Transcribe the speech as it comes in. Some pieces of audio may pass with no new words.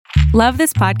Love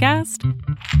this podcast?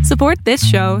 Support this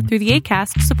show through the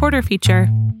Acast supporter feature.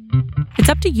 It's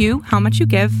up to you how much you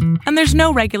give, and there's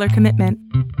no regular commitment.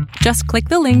 Just click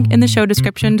the link in the show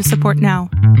description to support now.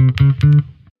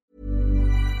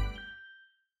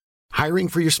 Hiring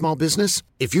for your small business?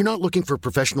 If you're not looking for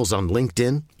professionals on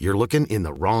LinkedIn, you're looking in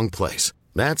the wrong place.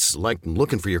 That's like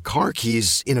looking for your car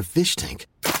keys in a fish tank.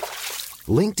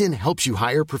 LinkedIn helps you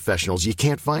hire professionals you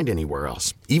can't find anywhere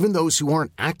else, even those who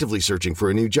aren't actively searching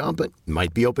for a new job but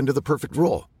might be open to the perfect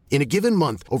role. In a given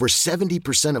month, over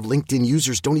 70% of LinkedIn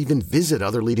users don't even visit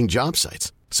other leading job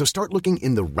sites. So start looking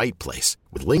in the right place.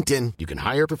 With LinkedIn, you can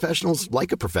hire professionals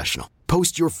like a professional.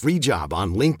 Post your free job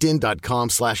on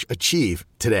linkedin.com/achieve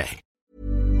today.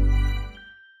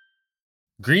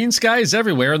 Green skies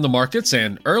everywhere in the markets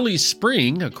and early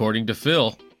spring, according to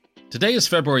Phil. Today is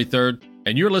February 3rd,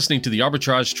 and you're listening to the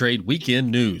Arbitrage Trade Weekend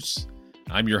News.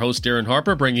 I'm your host, Darren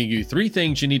Harper, bringing you 3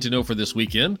 things you need to know for this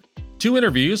weekend, 2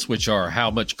 interviews, which are How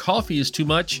Much Coffee is Too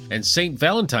Much and St.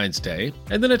 Valentine's Day,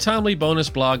 and then a timely bonus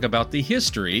blog about the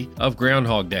history of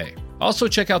Groundhog Day. Also,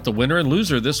 check out the winner and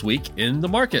loser this week in the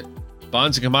market.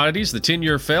 Bonds and commodities, the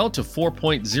 10-year fell to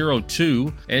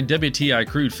 4.02, and WTI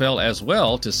crude fell as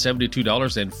well to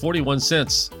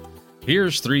 $72.41.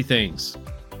 Here's 3 things.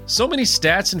 So many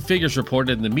stats and figures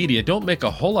reported in the media don't make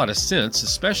a whole lot of sense,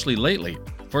 especially lately.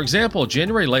 For example,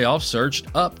 January layoffs surged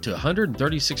up to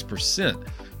 136%,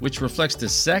 which reflects the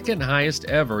second highest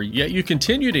ever, yet you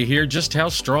continue to hear just how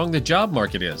strong the job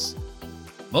market is.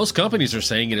 Most companies are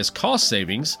saying it is cost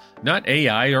savings, not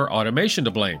AI or automation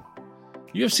to blame.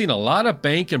 You have seen a lot of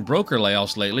bank and broker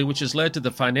layoffs lately, which has led to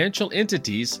the financial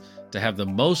entities to have the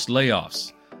most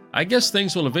layoffs. I guess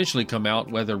things will eventually come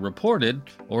out whether reported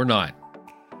or not.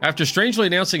 After strangely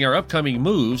announcing our upcoming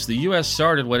moves, the U.S.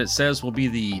 started what it says will be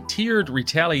the tiered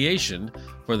retaliation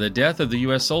for the death of the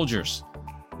U.S. soldiers.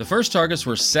 The first targets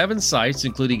were 7 sites,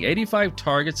 including 85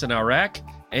 targets in Iraq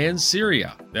and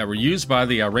Syria that were used by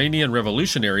the Iranian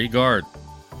Revolutionary Guard.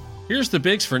 Here's the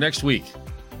bigs for next week.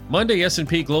 Monday,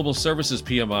 S&P Global Services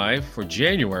PMI for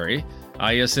January,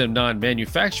 ISM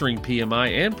non-manufacturing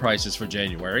PMI and prices for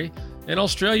January, and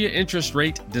Australia interest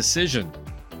rate decision.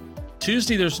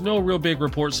 Tuesday, there's no real big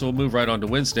reports, so we'll move right on to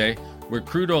Wednesday, where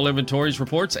crude oil inventories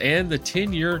reports and the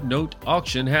 10-year note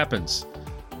auction happens.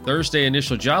 Thursday,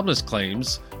 initial jobless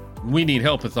claims. We need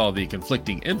help with all the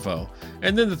conflicting info.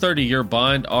 And then the 30-year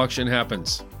bond auction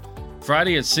happens.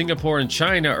 Friday, it's Singapore and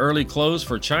China early close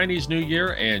for Chinese New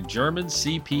Year and German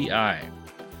CPI.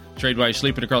 Trade while you're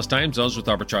sleeping across time zones with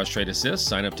Arbitrage Trade Assist.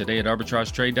 Sign up today at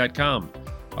arbitragetrade.com.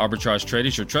 Arbitrage Trade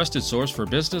is your trusted source for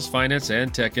business, finance,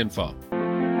 and tech info.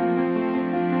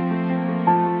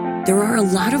 There are a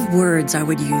lot of words I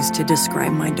would use to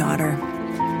describe my daughter.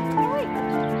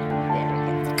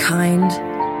 Kind,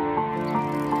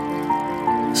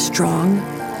 strong,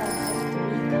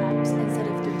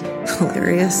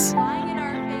 hilarious.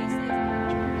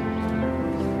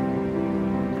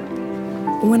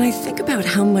 When I think about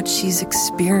how much she's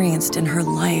experienced in her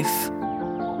life,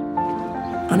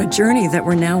 on a journey that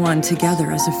we're now on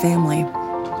together as a family,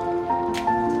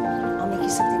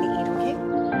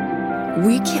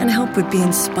 we can't help but be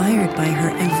inspired by her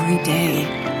every day.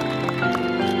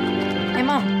 Hey,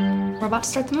 Mom. We're about to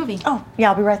start the movie. Oh,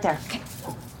 yeah, I'll be right there. Okay.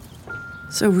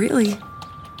 So really,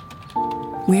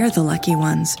 we're the lucky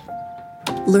ones.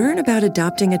 Learn about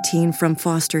adopting a teen from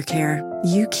foster care.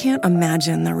 You can't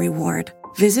imagine the reward.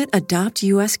 Visit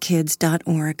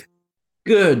adoptuskids.org.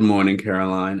 Good morning,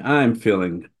 Caroline. I'm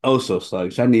feeling oh so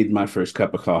sluggish. I need my first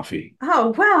cup of coffee.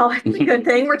 Oh, well, that's a good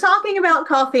thing. We're talking about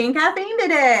coffee and caffeine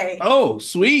today. Oh,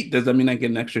 sweet. Does that mean I get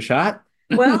an extra shot?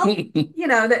 Well,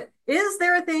 is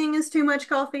there a thing as too much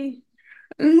coffee?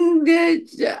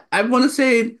 I want to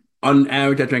say on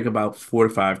average, I drink about 4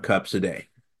 to 5 cups a day.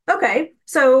 Okay,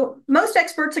 so most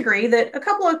experts agree that a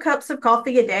couple of cups of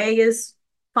coffee a day is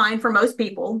fine for most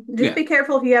people. Just be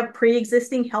careful if you have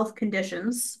pre-existing health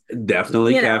conditions.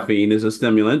 Definitely, caffeine is a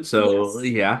stimulant, so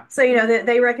yes. Yeah. So,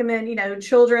 they recommend,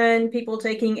 children, people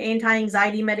taking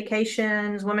anti-anxiety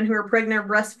medications, women who are pregnant,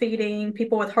 breastfeeding,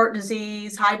 people with heart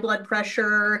disease, high blood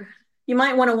pressure. You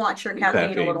might want to watch your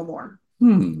caffeine a little more.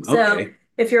 Okay. So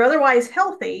if you're otherwise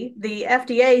healthy, the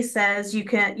FDA says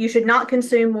you should not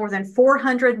consume more than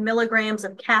 400 milligrams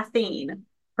of caffeine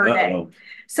per day.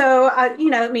 So, I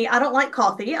don't like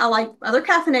coffee. I like other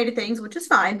caffeinated things, which is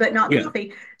fine, but not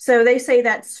coffee. So they say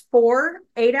that's 4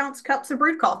 8-ounce cups of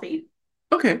brewed coffee.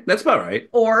 Okay, that's about right.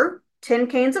 Or 10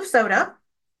 cans of soda.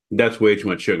 That's way too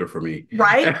much sugar for me.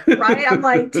 Right. I'm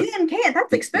like, 10 cans,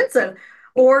 that's expensive.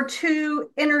 Or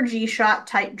 2 energy shot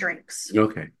type drinks.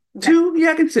 Okay. 2?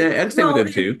 Yeah, I can say with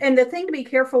a 2. And the thing to be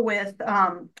careful with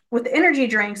energy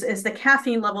drinks is the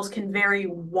caffeine levels can vary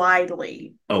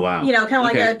widely. Oh, wow. Kind of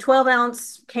like a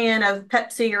 12-ounce can of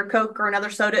Pepsi or Coke or another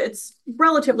soda. It's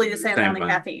relatively the same amount of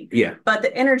caffeine. Yeah. But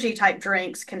the energy type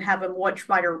drinks can have a much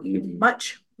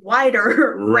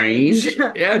wider range.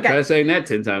 Yeah, try saying that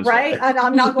 10 times. Right?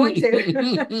 I'm not going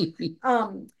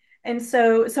to. And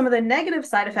so some of the negative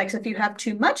side effects, if you have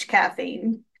too much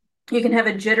caffeine, you can have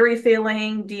a jittery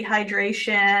feeling,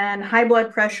 dehydration, high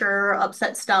blood pressure,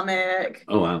 upset stomach.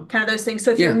 Oh, wow. Kind of those things. So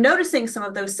if you're noticing some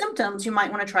of those symptoms, you might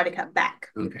want to try to cut back.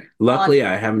 Okay. Luckily,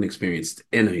 I haven't experienced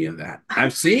any of that.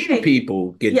 I've seen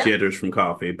people get jitters from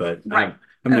coffee, but I've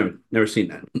never seen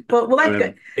that. Well, that's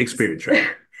good. Experience, right?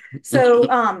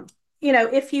 So,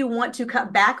 if you want to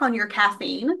cut back on your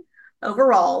caffeine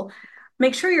overall,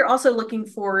 make sure you're also looking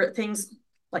for things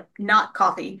like not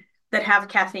coffee that have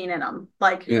caffeine in them.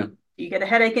 Like you get a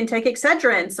headache and take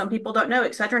Excedrin. Some people don't know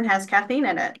Excedrin has caffeine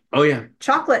in it. Oh, yeah.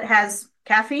 Chocolate has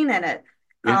caffeine in it.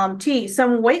 Yeah. Tea,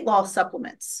 some weight loss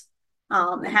supplements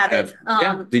have it.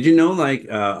 Did you know,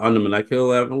 on the molecular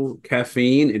level,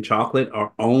 caffeine and chocolate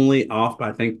are only off by,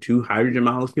 I think, 2 hydrogen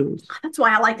molecules? That's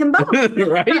why I like them both.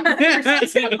 Right?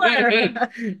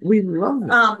 We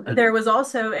love it. There was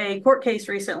also a court case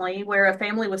recently where a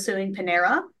family was suing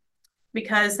Panera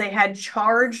because they had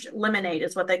charged lemonade,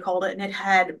 is what they called it. And it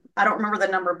had, I don't remember the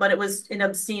number, but it was an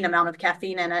obscene amount of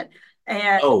caffeine in it.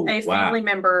 And a family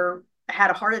member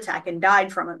had a heart attack and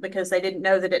died from it because they didn't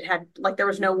know that it had, there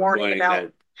was no warning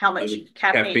about how much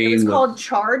caffeine. It was called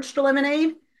charged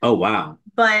lemonade. Oh, wow.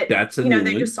 But,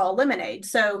 they just saw lemonade.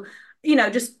 So,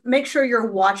 just make sure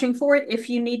you're watching for it if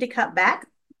you need to cut back.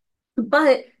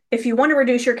 But if you want to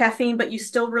reduce your caffeine, but you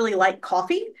still really like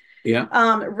coffee,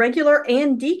 regular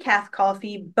and decaf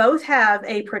coffee both have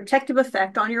a protective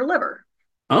effect on your liver.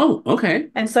 Oh, okay.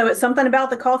 And so it's something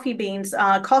about the coffee beans.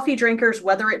 Coffee drinkers,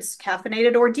 whether it's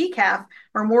caffeinated or decaf,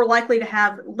 are more likely to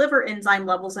have liver enzyme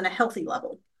levels in a healthy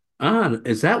level.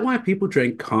 Is that why people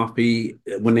drink coffee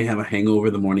when they have a hangover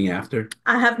the morning after?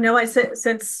 I have no idea.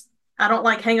 Since I don't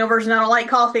like hangovers and I don't like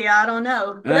coffee, I don't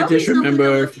know. I just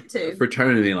remember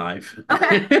fraternity life.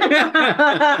 Okay.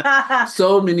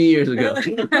 So many years ago.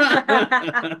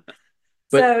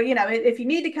 So, if you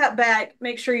need to cut back,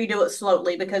 make sure you do it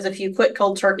slowly, because if you quit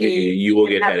cold turkey, you will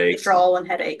get headaches. Withdrawal and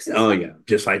headaches. Yeah.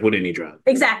 Just like with any drug.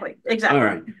 Exactly. All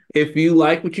right. If you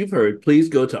like what you've heard, please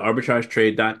go to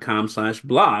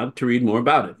arbitragetrade.com/blog to read more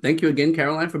about it. Thank you again,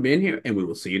 Caroline, for being here, and we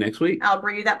will see you next week. I'll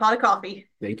bring you that pot of coffee.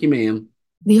 Thank you, ma'am.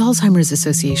 The Alzheimer's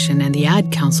Association and the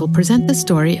Ad Council present the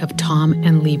story of Tom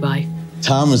and Levi.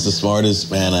 Tom is the smartest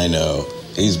man I know.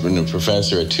 He's been a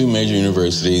professor at 2 major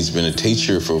universities, been a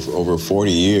teacher for over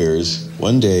 40 years.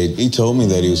 One day, he told me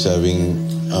that he was having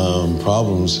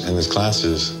problems in his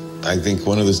classes. I think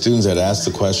one of the students had asked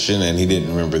the question and he didn't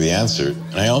remember the answer.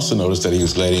 And I also noticed that he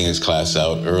was letting his class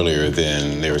out earlier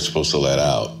than they were supposed to let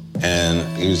out. And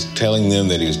he was telling them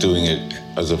that he was doing it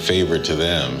as a favor to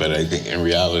them, but I think in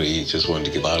reality, he just wanted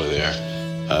to get out of there.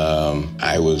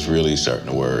 I was really starting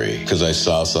to worry because I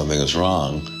saw something was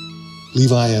wrong.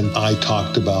 Levi and I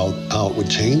talked about how it would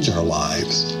change our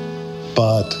lives,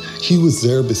 but he was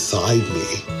there beside me,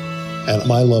 and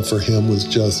my love for him was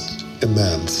just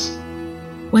immense.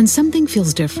 When something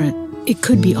feels different, it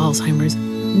could be Alzheimer's.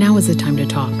 Now is the time to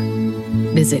talk.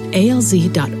 Visit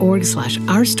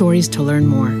alz.org/ourstories to learn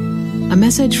more. A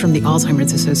message from the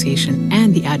Alzheimer's Association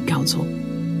and the Ad Council.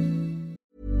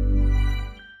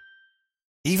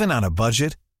 Even on a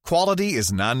budget, quality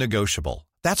is non-negotiable.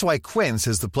 That's why Quince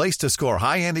is the place to score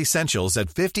high-end essentials at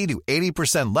 50 to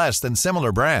 80% less than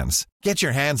similar brands. Get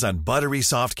your hands on buttery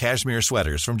soft cashmere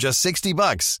sweaters from just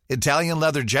 $60, Italian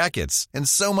leather jackets, and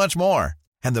so much more.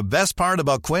 And the best part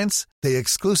about Quince, they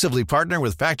exclusively partner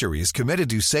with factories committed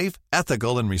to safe,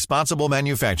 ethical, and responsible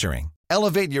manufacturing.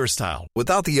 Elevate your style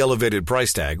without the elevated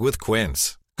price tag with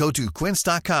Quince. Go to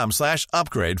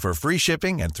quince.com/upgrade for free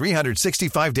shipping and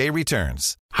 365-day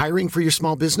returns. Hiring for your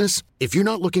small business? If you're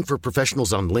not looking for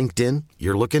professionals on LinkedIn,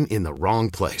 you're looking in the wrong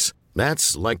place.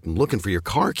 That's like looking for your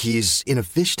car keys in a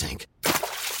fish tank.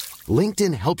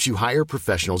 LinkedIn helps you hire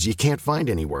professionals you can't find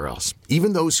anywhere else,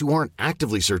 even those who aren't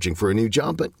actively searching for a new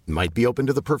job but might be open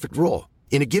to the perfect role.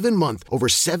 In a given month, over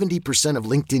 70% of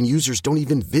LinkedIn users don't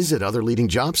even visit other leading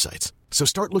job sites. So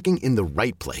start looking in the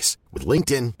right place. With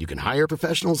LinkedIn, you can hire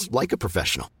professionals like a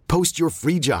professional. Post your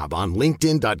free job on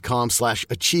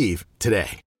linkedin.com/achieve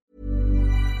today.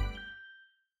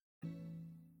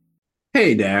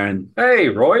 Hey, Darren. Hey,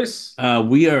 Royce.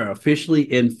 We are officially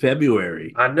in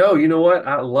February. I know. You know what?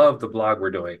 I love the blog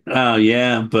we're doing. Oh,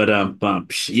 yeah, but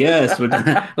yes. So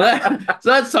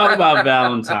let's talk about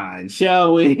Valentine's,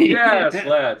 shall we?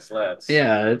 Yes, let's.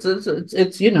 Yeah,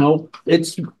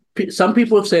 it's some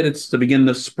people have said it's the beginning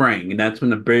of spring, and that's when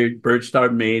the birds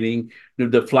start mating,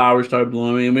 the flowers start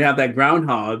blooming, and we have that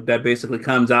groundhog that basically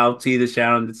comes out, see the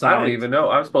shadow and decides. I don't even know.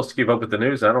 I'm supposed to keep up with the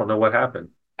news. I don't know what happened.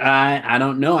 I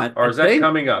don't know. That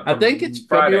coming up? I think it's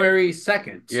Friday. February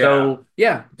 2nd. Yeah. So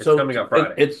yeah, it's coming up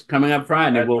Friday. It's coming up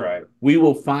Friday. That's right. We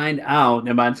will find out,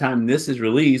 and by the time this is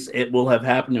released, it will have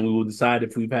happened, and we will decide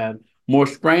if we've had more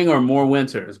spring or more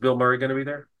winter. Is Bill Murray going to be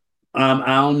there?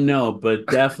 I don't know, but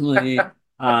definitely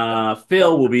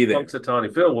Phil will be there.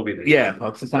 Punxsutawney Phil will be there. Yeah,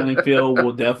 Punxsutawney Phil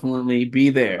will definitely be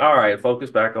there. All right,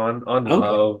 focus back on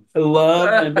love.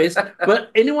 Love and basically, but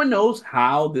anyone knows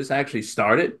how this actually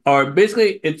started? Or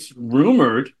basically, it's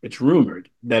rumored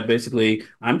that basically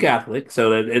I'm Catholic,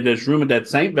 so that it is rumored that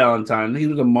Saint Valentine, he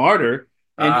was a martyr,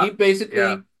 and he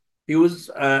basically he was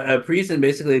a priest, and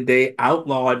basically they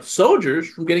outlawed soldiers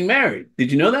from getting married.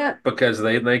 Did you know that? Because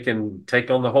they can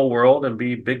take on the whole world and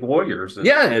be big warriors.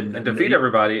 And defeat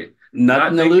everybody.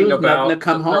 Nothing to lose, nothing to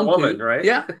come home woman, to. Right?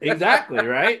 Yeah, exactly,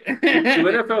 right? Do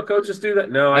NFL coaches do that?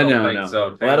 No, I don't think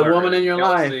so. Let a woman in your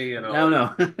Kelsey, life.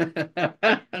 No.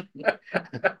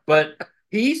 But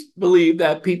he believed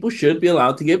that people should be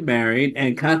allowed to get married,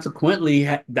 and consequently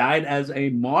died as a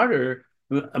martyr,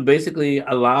 basically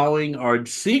allowing or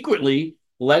secretly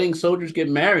letting soldiers get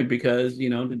married because,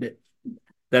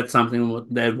 that's something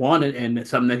that wanted and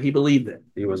something that he believed in.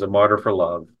 He was a martyr for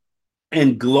love.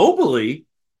 And globally,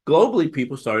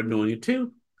 people started doing it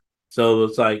too. So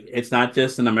it's like, it's not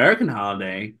just an American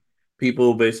holiday.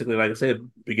 People basically, like I said,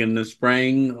 beginning of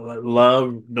spring,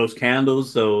 love those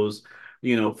candles, those,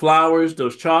 flowers,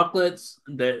 those chocolates,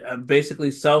 that are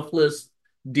basically selfless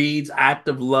deeds, act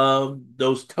of love,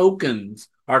 those tokens,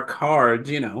 our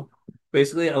cards,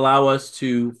 basically allow us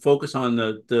to focus on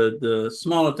the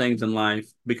smaller things in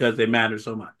life because they matter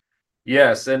so much.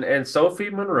 Yes, and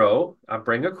Sophie Monroe, I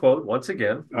bring a quote once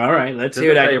again. All right, let's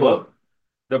hear that quote.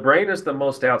 The brain is the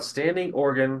most outstanding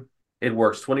organ. It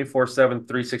works 24/7,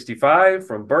 365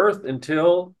 from birth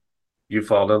until you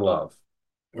fall in love.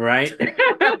 Right?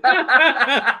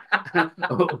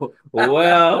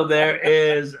 Well, there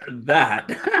is that.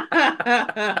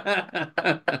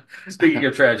 Speaking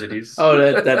of tragedies. Oh,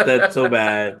 that's so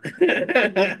bad.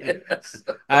 Yes.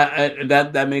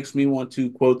 That makes me want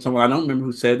to quote someone. I don't remember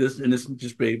who said this, and this would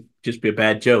just be a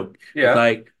bad joke. Yeah. It's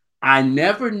like, I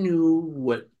never knew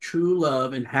what true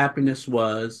love and happiness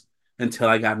was until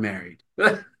I got married.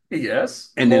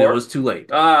 Yes. And then it was too late.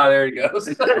 There he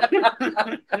goes.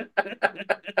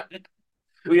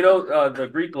 Well, the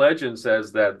Greek legend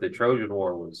says that the Trojan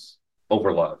War was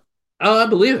over love. Oh, I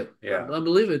believe it. Yeah. I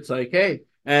believe it. It's like, hey,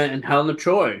 and Helen of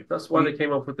Troy. That's why they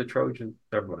came up with the Trojan.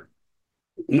 Never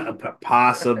mind.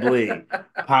 Possibly.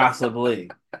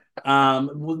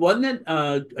 Wasn't it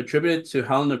attributed to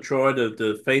Helen of Troy,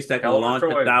 the face that can launch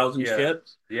 1,000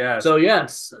 ships? Yeah. So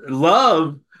yes,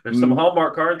 love. There's some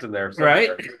Hallmark cards in there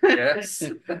somewhere. Right? Yes.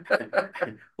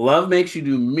 Love makes you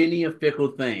do many a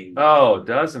fickle thing. Oh,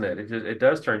 doesn't it? It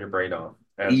does turn your brain off.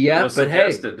 Yeah, but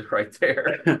hey, right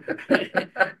there.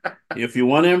 If you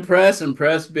want to impress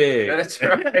big. That's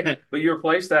right. But you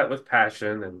replace that with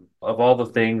passion, and of all the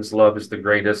things, love is the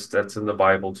greatest. That's in the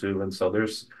Bible too. And so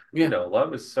there's,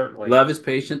 love is certainly. Love is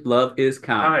patient. Love is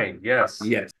kind. Yes.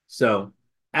 Yes. So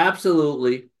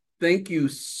absolutely. Thank you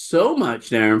so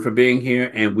much, Darren, for being here,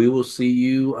 and we will see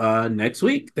you next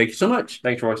week. Thank you so much.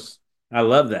 Thanks, Royce. I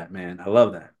love that, man. I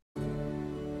love that.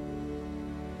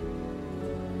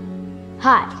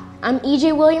 Hi, I'm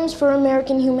E.J. Williams for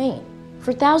American Humane.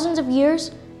 For thousands of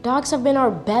years, dogs have been our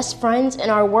best friends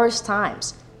in our worst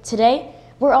times. Today,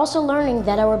 we're also learning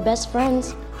that our best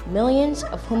friends, millions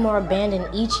of whom are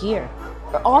abandoned each year,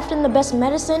 are often the best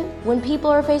medicine when people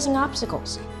are facing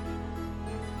obstacles.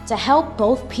 To help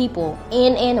both people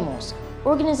and animals,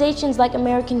 organizations like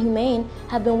American Humane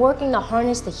have been working to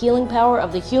harness the healing power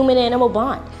of the human-animal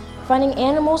bond, finding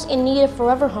animals in need of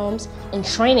forever homes and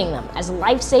training them as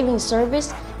life-saving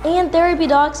service and therapy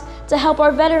dogs to help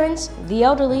our veterans, the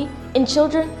elderly, and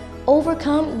children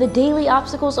overcome the daily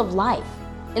obstacles of life.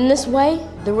 In this way,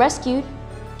 the rescued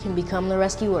can become the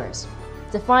rescuers.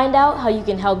 To find out how you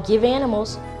can help give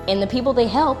animals and the people they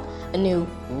help a new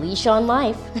leash on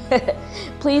life,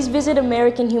 please visit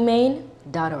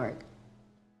AmericanHumane.org.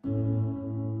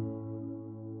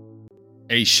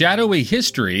 A shadowy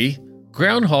history,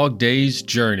 Groundhog Day's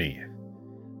journey.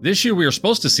 This year we are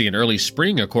supposed to see an early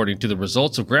spring according to the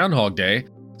results of Groundhog Day,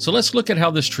 So let's look at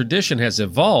how this tradition has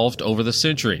evolved over the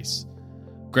centuries.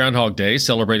 Groundhog Day,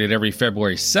 celebrated every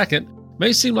February 2nd,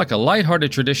 may seem like a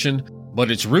lighthearted tradition,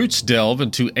 but its roots delve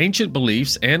into ancient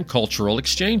beliefs and cultural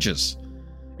exchanges.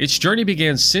 Its journey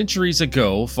began centuries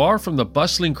ago, far from the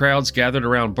bustling crowds gathered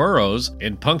around Burroughs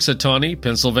in Punxsutawney,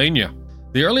 Pennsylvania.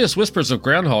 The earliest whispers of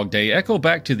Groundhog Day echo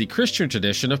back to the Christian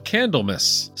tradition of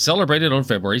Candlemas, celebrated on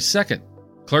February 2nd.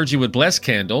 Clergy would bless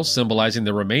candles, symbolizing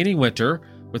the remaining winter,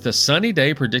 with a sunny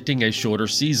day predicting a shorter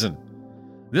season.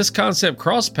 This concept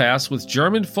crossed paths with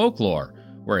German folklore,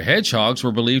 where hedgehogs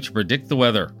were believed to predict the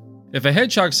weather. If a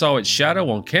hedgehog saw its shadow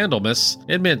on Candlemas,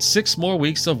 it meant 6 more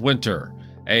weeks of winter,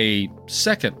 a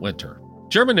second winter.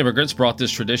 German immigrants brought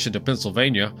this tradition to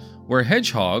Pennsylvania, where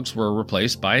hedgehogs were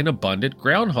replaced by an abundant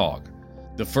groundhog.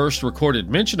 The first recorded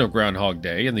mention of Groundhog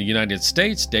Day in the United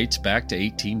States dates back to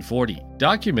 1840,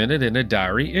 documented in a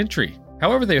diary entry.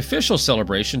 However, the official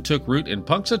celebration took root in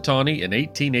Punxsutawney in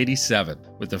 1887,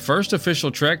 with the first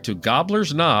official trek to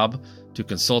Gobbler's Knob to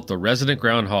consult the resident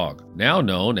groundhog, now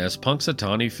known as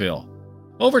Punxsutawney Phil.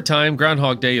 Over time,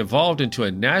 Groundhog Day evolved into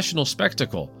a national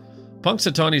spectacle.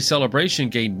 Punxsutawney's celebration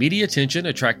gained media attention,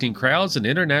 attracting crowds and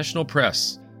international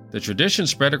press. The tradition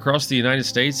spread across the United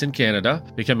States and Canada,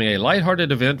 becoming a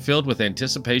lighthearted event filled with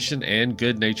anticipation and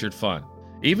good-natured fun,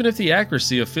 even if the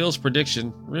accuracy of Phil's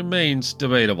prediction remains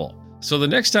debatable. So the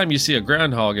next time you see a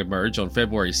groundhog emerge on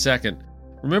February 2nd,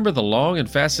 remember the long and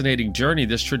fascinating journey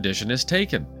this tradition has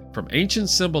taken, from ancient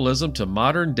symbolism to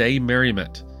modern-day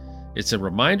merriment. It's a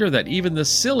reminder that even the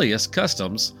silliest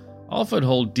customs often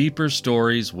hold deeper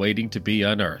stories waiting to be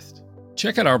unearthed.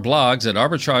 Check out our blogs at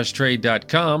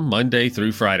arbitragetrade.com Monday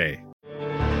through Friday.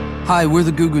 Hi, we're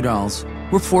the Goo Goo Dolls.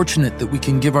 We're fortunate that we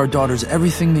can give our daughters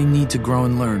everything they need to grow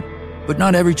and learn. But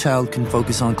not every child can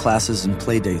focus on classes and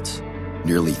play dates.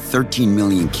 Nearly 13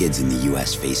 million kids in the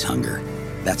U.S. face hunger.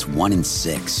 That's 1 in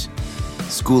 6.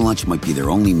 School lunch might be their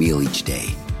only meal each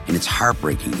day, and it's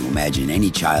heartbreaking to imagine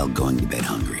any child going to bed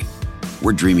hungry.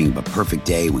 We're dreaming of a perfect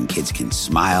day when kids can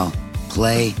smile,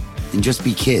 play, and just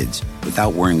be kids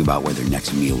without worrying about where their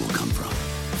next meal will come from.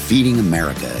 Feeding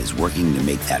America is working to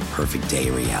make that perfect day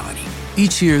a reality.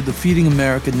 Each year, the Feeding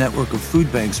America network of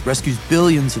food banks rescues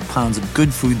billions of pounds of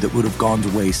good food that would have gone to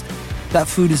waste. That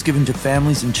food is given to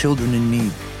families and children in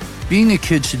need. Being a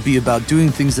kid should be about doing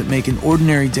things that make an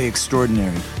ordinary day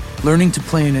extraordinary. Learning to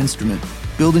play an instrument,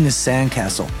 building a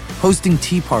sandcastle, hosting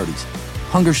tea parties.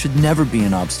 Hunger should never be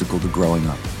an obstacle to growing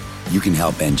up. You can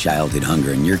help end childhood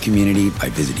hunger in your community by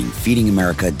visiting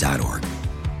feedingamerica.org.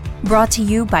 Brought to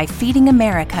you by Feeding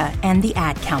America and the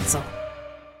Ad Council.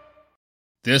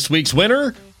 This week's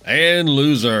winner and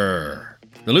loser.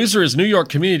 The loser is New York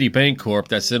Community Bank Corp.,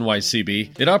 that's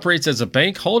NYCB. It operates as a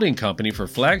bank holding company for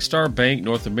Flagstar Bank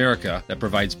North America that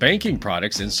provides banking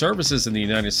products and services in the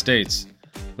United States.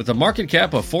 With a market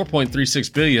cap of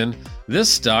 $4.36 billion, this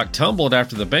stock tumbled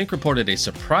after the bank reported a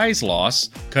surprise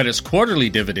loss, cut its quarterly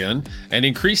dividend, and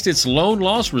increased its loan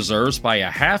loss reserves by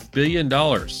 $500 million.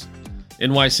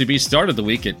 NYCB started the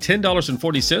week at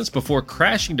 $10.40 before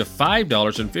crashing to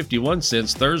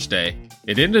 $5.51 Thursday.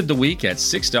 It ended the week at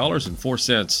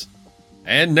 $6.04.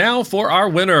 And now for our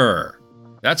winner.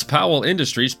 That's Powell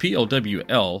Industries,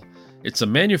 POWL. It's a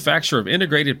manufacturer of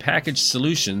integrated package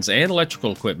solutions and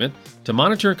electrical equipment to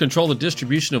monitor and control the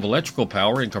distribution of electrical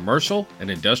power in commercial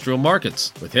and industrial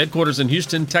markets, with headquarters in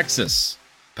Houston, Texas.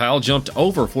 Powell jumped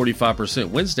over 45%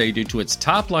 Wednesday due to its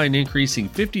top line increasing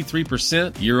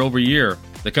 53% year over year.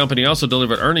 The company also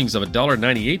delivered earnings of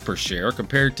 $1.98 per share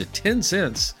compared to 10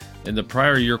 cents in the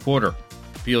prior year quarter.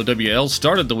 POWL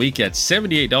started the week at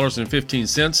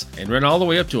 $78.15 and ran all the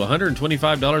way up to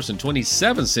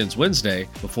 $125.27 Wednesday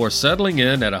before settling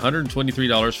in at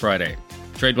 $123 Friday.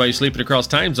 Trade while you're sleeping across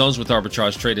time zones with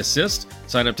Arbitrage Trade Assist.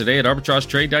 Sign up today at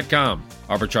arbitragetrade.com.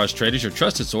 Arbitrage Trade is your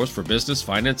trusted source for business,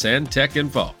 finance, and tech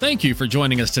info. Thank you for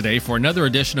joining us today for another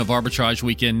edition of Arbitrage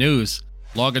Weekend News.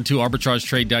 Log into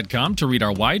arbitragetrade.com to read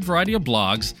our wide variety of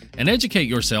blogs and educate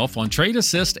yourself on Trade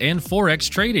Assist and Forex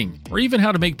trading, or even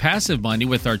how to make passive money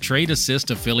with our Trade Assist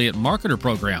affiliate marketer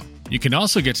program. You can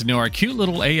also get to know our cute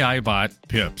little AI bot,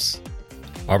 Pips.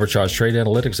 Arbitrage Trade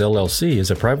Analytics LLC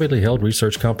is a privately held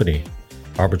research company.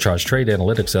 Arbitrage Trade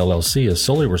Analytics LLC is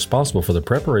solely responsible for the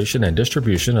preparation and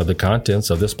distribution of the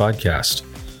contents of this podcast.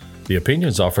 The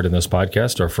opinions offered in this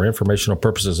podcast are for informational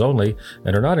purposes only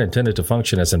and are not intended to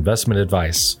function as investment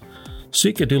advice.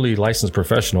 Seek a duly licensed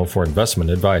professional for investment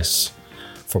advice.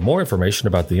 For more information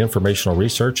about the informational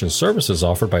research and services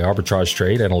offered by Arbitrage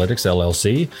Trade Analytics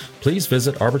LLC, please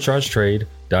visit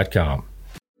arbitragetrade.com.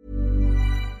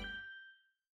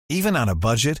 Even on a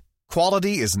budget,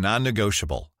 quality is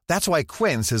non-negotiable. That's why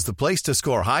Quince is the place to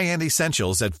score high-end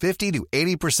essentials at 50 to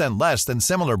 80% less than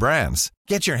similar brands.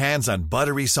 Get your hands on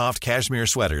buttery soft cashmere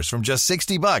sweaters from just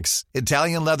 $60,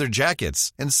 Italian leather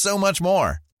jackets, and so much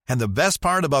more. And the best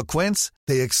part about Quince,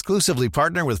 they exclusively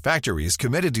partner with factories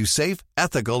committed to safe,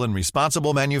 ethical, and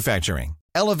responsible manufacturing.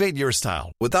 Elevate your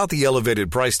style without the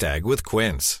elevated price tag with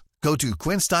Quince. Go to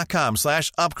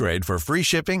quince.com/upgrade for free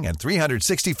shipping and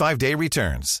 365-day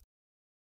returns.